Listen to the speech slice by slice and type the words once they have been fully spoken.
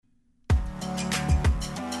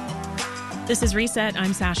This is Reset.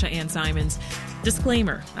 I'm Sasha Ann Simons.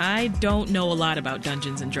 Disclaimer, I don't know a lot about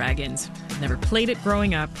Dungeons & Dragons. I've never played it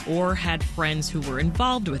growing up or had friends who were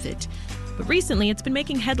involved with it. But recently, it's been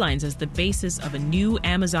making headlines as the basis of a new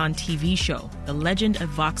Amazon TV show, The Legend of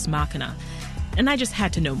Vox Machina. And I just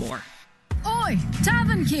had to know more. Oi,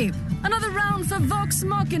 Tavern Keep! Another round for Vox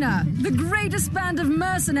Machina, the greatest band of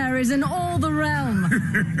mercenaries in all the realm.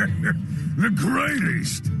 The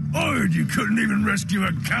greatest? I heard you couldn't even rescue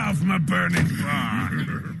a cow from a burning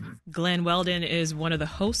barn. Glenn Weldon is one of the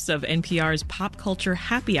hosts of NPR's Pop Culture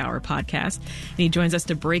Happy Hour podcast, and he joins us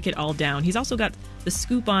to break it all down. He's also got the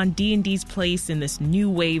scoop on D&D's place in this new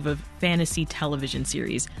wave of fantasy television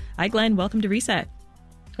series. Hi, Glenn. Welcome to Reset.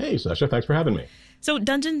 Hey, Sasha. Thanks for having me. So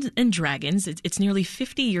Dungeons & Dragons, it's nearly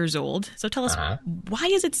 50 years old. So tell us, why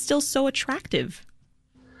is it still so attractive?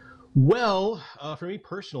 Well, for me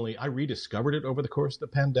personally, I rediscovered it over the course of the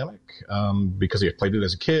pandemic because I had played it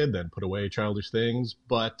as a kid, then put away childish things.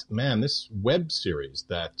 But man, this web series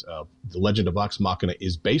that The Legend of Vox Machina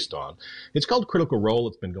is based on, it's called Critical Role.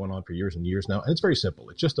 It's been going on for years and years now. And it's very simple.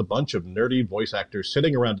 It's just a bunch of nerdy voice actors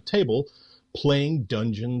sitting around a table playing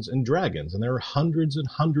Dungeons and Dragons. And there are hundreds and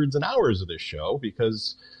hundreds of hours of this show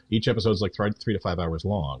because each episode is like 3 to 5 hours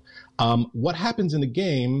long. What happens in the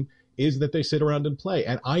game is that they sit around and play.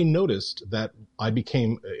 And I noticed that I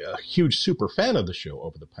became a huge super fan of the show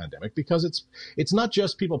over the pandemic because it's not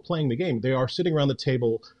just people playing the game. They are sitting around the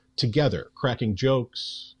table together, cracking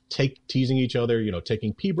jokes, teasing each other,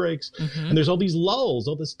 taking pee breaks. Mm-hmm. And there's all these lulls,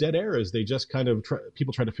 all this dead air as they just kind of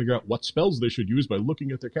people try to figure out what spells they should use by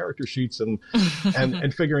looking at their character sheets and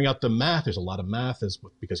figuring out the math. There's a lot of math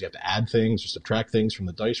because you have to add things or subtract things from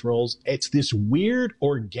the dice rolls. It's this weird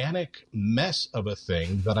organic mess of a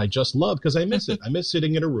thing that I just love because I miss it. I miss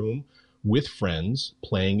sitting in a room with friends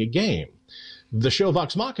playing a game. The show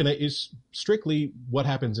Vox Machina is strictly what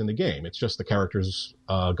happens in the game. It's just the characters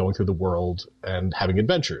going through the world and having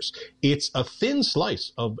adventures. It's a thin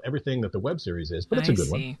slice of everything that the web series is, but it's a good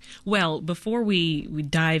one. Well, before we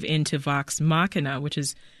dive into Vox Machina, which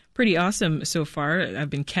is pretty awesome so far, I've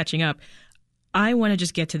been catching up, I want to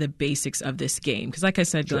just get to the basics of this game. Because like I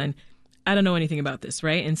said, Glenn, I don't know anything about this,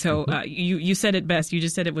 right? And so you said it best. You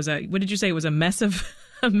just said it was what did you say? It was a mess of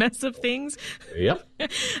things? Yep.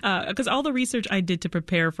 Because all the research I did to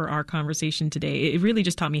prepare for our conversation today, it really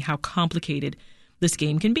just taught me how complicated this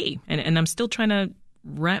game can be. And I'm still trying to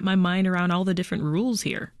wrap my mind around all the different rules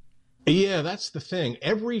here. Yeah, that's the thing.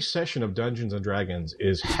 Every session of Dungeons & Dragons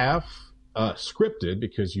is half scripted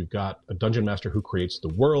because you've got a dungeon master who creates the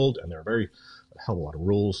world, and there are a hell of a lot of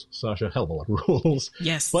rules, Sasha, hell of a lot of rules.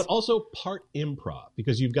 Yes. But also part improv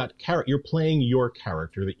because you've got you're playing your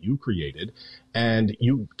character that you created, and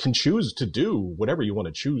you can choose to do whatever you want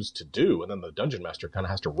to choose to do, and then the dungeon master kind of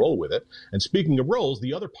has to roll with it. And speaking of rolls,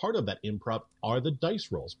 the other part of that improv are the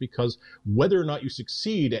dice rolls, because whether or not you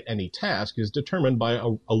succeed at any task is determined by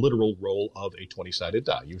a literal roll of a 20-sided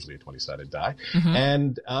die, usually a 20-sided die. Mm-hmm.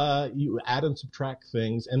 And you add and subtract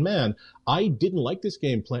things. And man, I didn't like this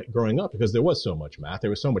game growing up because there was so much math. There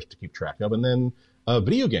was so much to keep track of. And then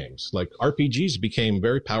video games like RPGs became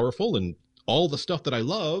very powerful, and all the stuff that I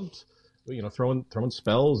loved, throwing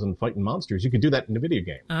spells and fighting monsters, you could do that in a video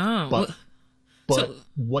game. Oh, but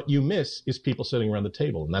what you miss is people sitting around the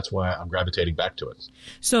table, and that's why I'm gravitating back to it.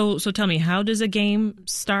 So tell me, how does a game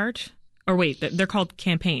start? Or wait, they're called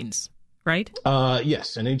campaigns, right?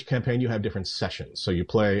 Yes, in each campaign you have different sessions, so you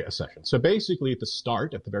play a session. So basically at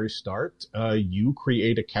the very start, you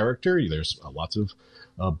create a character. There's lots of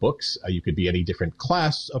books. You could be any different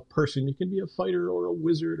class of person. You can be a fighter or a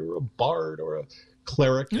wizard or a bard or a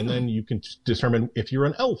cleric, and then you can determine if you're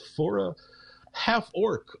an elf or a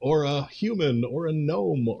half-orc or a human or a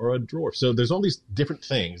gnome or a dwarf. So there's all these different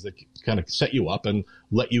things that kind of set you up and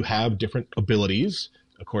let you have different abilities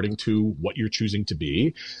according to what you're choosing to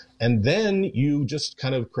be. And then you just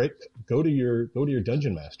kind of go to your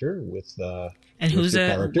dungeon master with and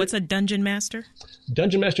what's a dungeon master?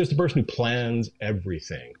 Dungeon master is the person who plans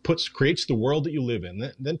everything, creates the world that you live in,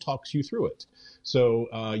 then talks you through it.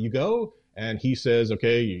 So you go, and he says,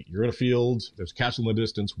 okay, you're in a field, there's a castle in the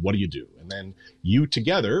distance, what do you do? And then you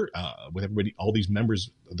together, with everybody, all these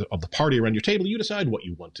members of the party around your table, you decide what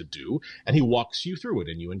you want to do, and he walks you through it,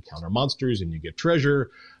 and you encounter monsters, and you get treasure.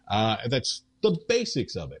 That's the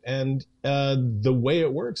basics of it. And the way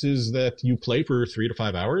it works is that you play for 3 to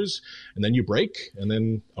 5 hours, and then you break, and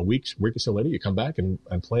then a week or so later, you come back and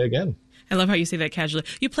play again. I love how you say that casually.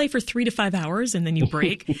 You play for 3 to 5 hours and then you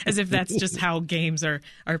break, as if that's just how games are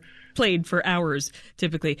played for hours,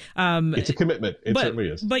 typically. It's a commitment. It certainly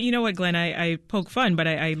is. But you know what, Glenn? I poke fun, but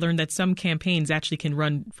I learned that some campaigns actually can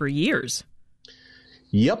run for years.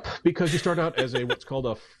 Yep, because you start out as what's called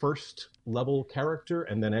a first level character,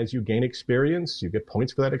 and then as you gain experience, you get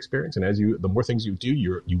points for that experience, and the more things you do,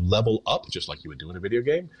 you level up just like you would do in a video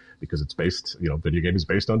game, because it's based, video game is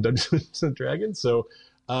based on Dungeons and Dragons. So,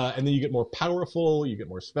 and then you get more powerful, you get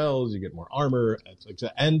more spells, you get more armor,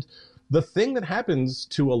 and the thing that happens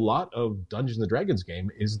to a lot of Dungeons and Dragons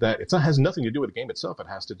game is that has nothing to do with the game itself. It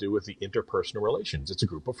has to do with the interpersonal relations. It's a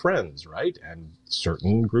group of friends, right? And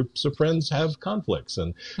certain groups of friends have conflicts,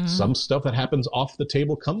 and some stuff that happens off the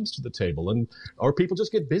table comes to the table, or people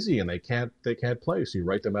just get busy and they can't play. So you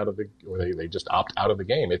write them out of or they just opt out of the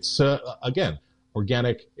game. It's again,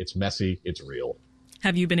 organic. It's messy. It's real.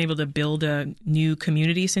 Have you been able to build a new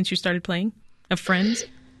community since you started playing of friends?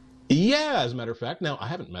 Yeah, as a matter of fact. Now, I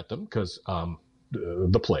haven't met them because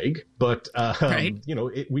the plague, but right.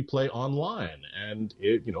 We play online, and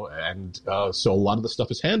so a lot of the stuff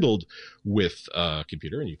is handled with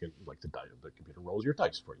computer, and you can the computer rolls your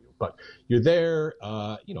dice for you. But you're there,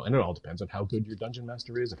 and it all depends on how good your dungeon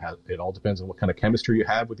master is. It all depends on what kind of chemistry you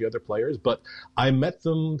have with the other players. But I met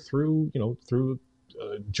them through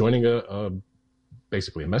joining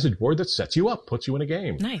basically a message board that sets you up, puts you in a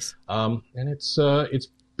game. Nice. And it's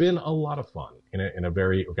been a lot of fun in a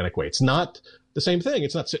very organic way. It's not the same thing.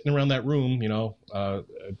 It's not sitting around that room,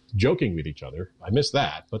 joking with each other. I miss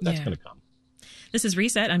that, but that's going to come. This is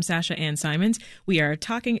Reset. I'm Sasha Ann Simons. We are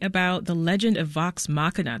talking about The Legend of Vox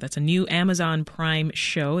Machina. That's a new Amazon Prime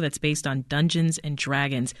show that's based on Dungeons and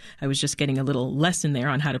Dragons. I was just getting a little lesson there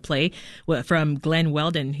on how to play from Glenn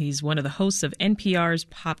Weldon. He's one of the hosts of NPR's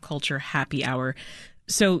Pop Culture Happy Hour.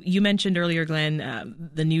 So you mentioned earlier, Glenn,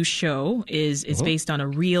 the new show is based on a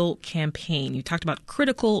real campaign. You talked about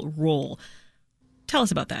Critical Role. Tell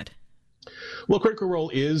us about that. Well, Critical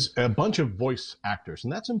Role is a bunch of voice actors,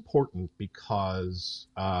 and that's important because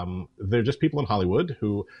they're just people in Hollywood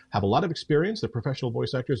who have a lot of experience. They're professional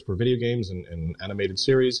voice actors for video games and animated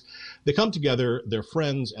series. They come together, they're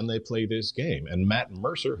friends, and they play this game. And Matt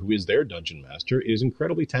Mercer, who is their dungeon master, is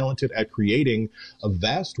incredibly talented at creating a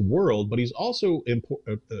vast world, but he's also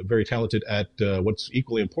very talented at what's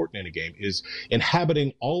equally important in a game, is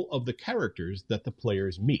inhabiting all of the characters that the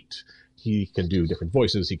players meet. He can do different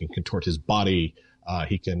voices. He can contort his body.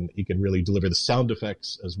 He can really deliver the sound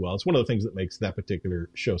effects as well. It's one of the things that makes that particular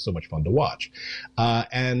show so much fun to watch.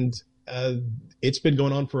 And it's been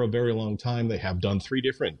going on for a very long time. They have done 3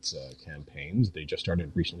 different campaigns. They just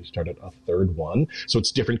recently started a 3rd one. So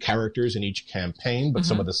it's different characters in each campaign, but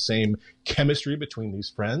some of the same chemistry between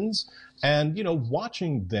these friends. And,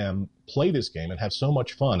 watching them play this game and have so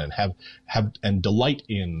much fun and have delight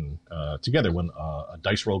in together when a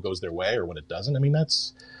dice roll goes their way or when it doesn't. I mean,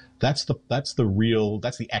 that's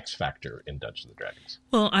the X factor in Dungeons and Dragons.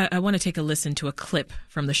 Well, I want to take a listen to a clip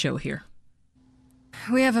from the show here.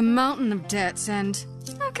 We have a mountain of debts and,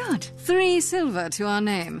 oh God, 3 silver to our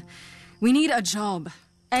name. We need a job.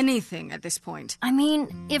 Anything at this point. I mean,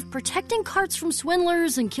 if protecting carts from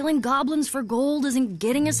swindlers and killing goblins for gold isn't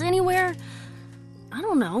getting us anywhere, I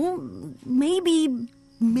don't know, maybe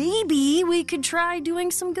we could try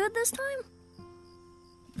doing some good this time?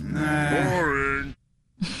 Boring.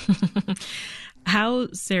 How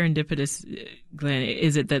serendipitous, Glenn,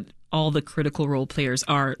 is it that all the Critical Role players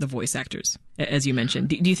are the voice actors, as you mentioned?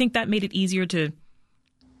 Do you think that made it easier to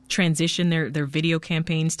transition their video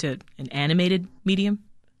campaigns to an animated medium?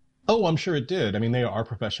 Oh, I'm sure it did. I mean, they are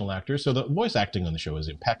professional actors, so the voice acting on the show is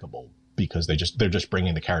impeccable because they're just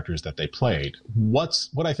bringing the characters that they played. What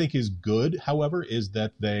I think is good, however, is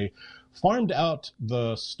that they farmed out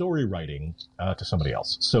the story writing to somebody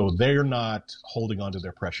else. So they're not holding on to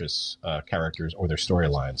their precious characters or their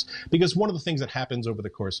storylines. Because one of the things that happens over the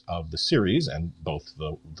course of the series, and both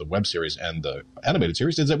the web series and the animated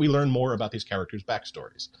series, is that we learn more about these characters'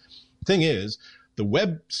 backstories. The thing is, the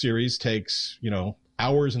web series takes,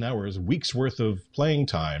 hours and hours, weeks worth of playing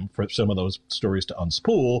time for some of those stories to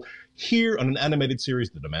unspool. Here on an animated series,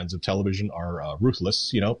 the demands of television are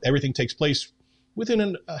ruthless. Everything takes place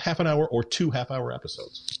within a half an hour or 2 half-hour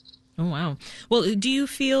episodes. Oh, wow. Well, do you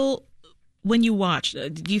feel, when you watch,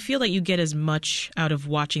 do you feel that you get as much out of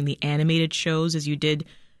watching the animated shows as you did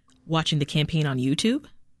watching the campaign on YouTube?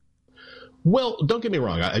 Well, don't get me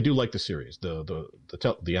wrong. I do like the series,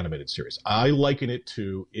 the animated series. I liken it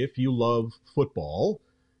to, if you love football,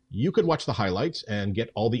 you could watch the highlights and get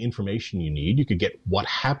all the information you need. You could get what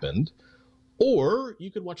happened, or you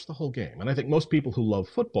could watch the whole game. And I think most people who love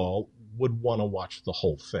football would want to watch the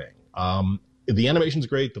whole thing. The animation's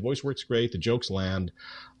great, the voice work's great, the jokes land.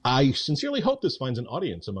 I sincerely hope this finds an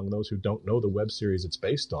audience among those who don't know the web series it's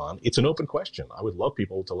based on. It's an open question. I would love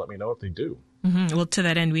people to let me know if they do. Mm-hmm. Well, to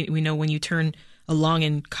that end, we know when you turn a long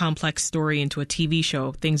and complex story into a TV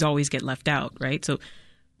show, things always get left out, right?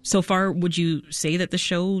 So far, would you say that the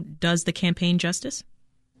show does the campaign justice?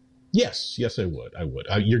 Yes, I would.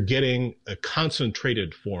 You're getting a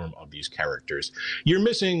concentrated form of these characters. You're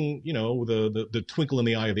missing, the twinkle in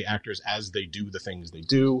the eye of the actors as they do the things they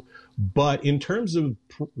do. But in terms of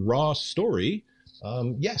raw story,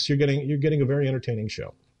 yes, you're getting a very entertaining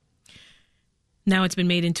show. Now it's been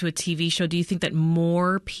made into a TV show. Do you think that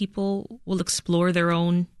more people will explore their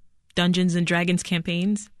own Dungeons and Dragons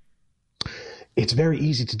campaigns? It's very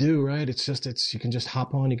easy to do, right? You can just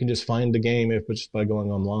hop on, you can just find the game just by going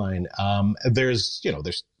online.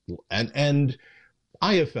 And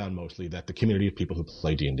I have found mostly that the community of people who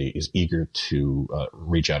play D&D is eager to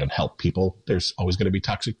reach out and help people. There's always going to be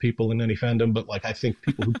toxic people in any fandom, but I think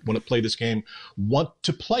people who want to play this game want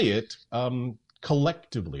to play it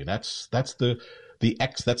collectively. That's the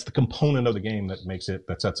component of the game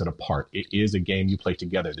that sets it apart. It is a game you play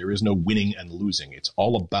together. There is no winning and losing. It's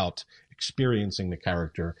all about experiencing the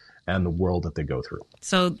character and the world that they go through.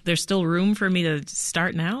 So there's still room for me to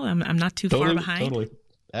start now? I'm not too far behind? Totally.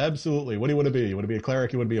 Absolutely. What do you want to be? You want to be a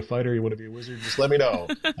cleric? You want to be a fighter? You want to be a wizard? Just let me know.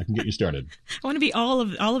 I can get you started. I want to be all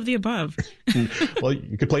of the above. Well,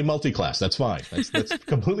 you could play multi-class. That's fine. That's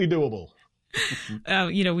completely doable.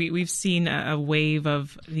 We've seen a wave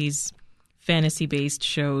of these fantasy-based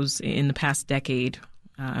shows in the past decade.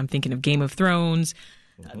 I'm thinking of Game of Thrones,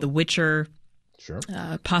 The Witcher, sure,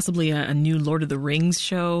 possibly a new Lord of the Rings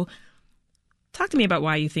show. Talk to me about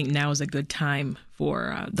why you think now is a good time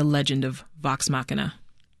for the Legend of Vox Machina.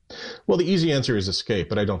 Well, the easy answer is escape,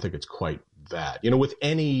 but I don't think it's quite that. With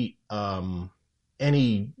any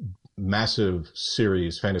massive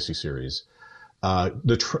series, fantasy series,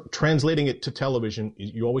 translating it to television,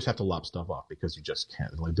 you always have to lop stuff off because you just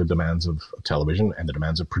can't. The demands of television and the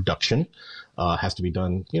demands of production has to be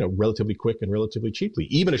done, relatively quick and relatively cheaply.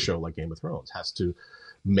 Even a show like Game of Thrones has to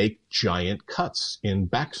make giant cuts in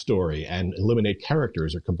backstory and eliminate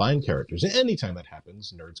characters or combine characters. And anytime that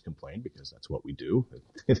happens, nerds complain because that's what we do.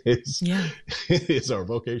 It is our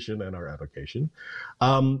vocation and our avocation.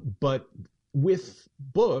 But with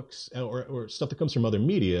books or stuff that comes from other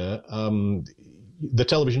media, the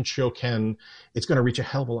television show it's going to reach a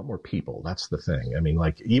hell of a lot more people. That's the thing. I mean,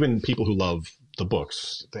 even people who love the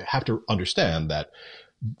books, they have to understand that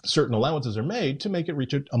certain allowances are made to make it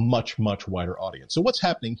reach a much, much wider audience. So what's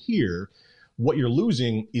happening here, what you're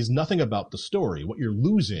losing is nothing about the story. What you're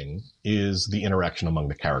losing is the interaction among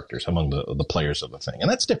the characters, among the players of the thing.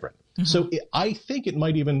 And that's different. Mm-hmm. So I think it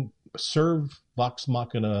might even serve Vox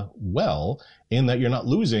Machina well in that you're not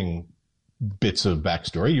losing bits of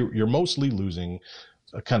backstory. You're mostly losing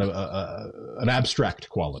a kind of an abstract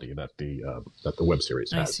quality that the web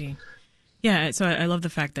series has. I see. Yeah, so I love the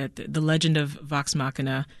fact that the Legend of Vox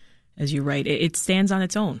Machina, as you write, it stands on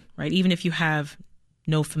its own, right? Even if you have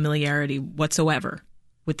no familiarity whatsoever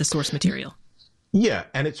with the source material. Yeah,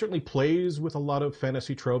 and it certainly plays with a lot of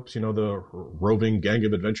fantasy tropes, the roving gang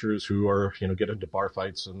of adventurers who are, get into bar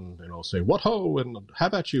fights and, say, what ho, and how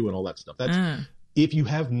about you, and all that stuff. That's if you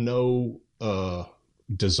have no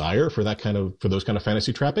desire for those kind of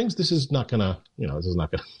fantasy trappings, this is not gonna,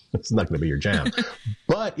 it's not gonna be your jam.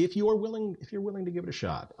 But if you're willing to give it a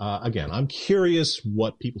shot, again, I'm curious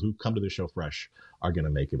what people who come to the show fresh are going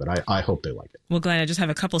to make of it. I hope they like it. Well, Glenn, I just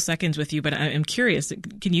have a couple seconds with you, but I'm curious.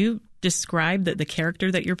 Can you describe the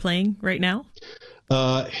character that you're playing right now?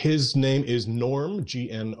 His name is Norm,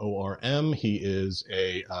 Gnorm. He is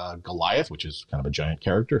a Goliath, which is kind of a giant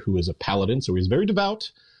character, who is a paladin. So he's very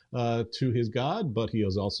devout to his god, but he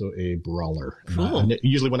is also a brawler. Cool.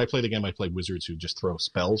 Usually when I play the game, I play wizards who just throw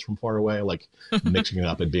spells from far away, like mixing it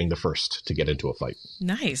up and being the first to get into a fight.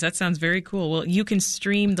 Nice. That sounds very cool. Well, you can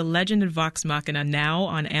stream The Legend of Vox Machina now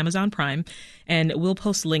on Amazon Prime, and we'll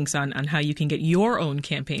post links on how you can get your own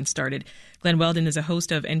campaign started. Glenn Weldon is a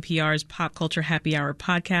host of NPR's Pop Culture Happy Hour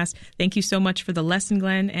podcast. Thank you so much for the lesson,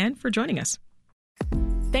 Glenn, and for joining us.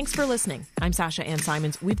 Thanks for listening. I'm Sasha Ann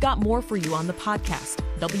Simons. We've got more for you on the podcast,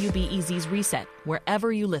 WBEZ's Reset, wherever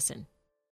you listen.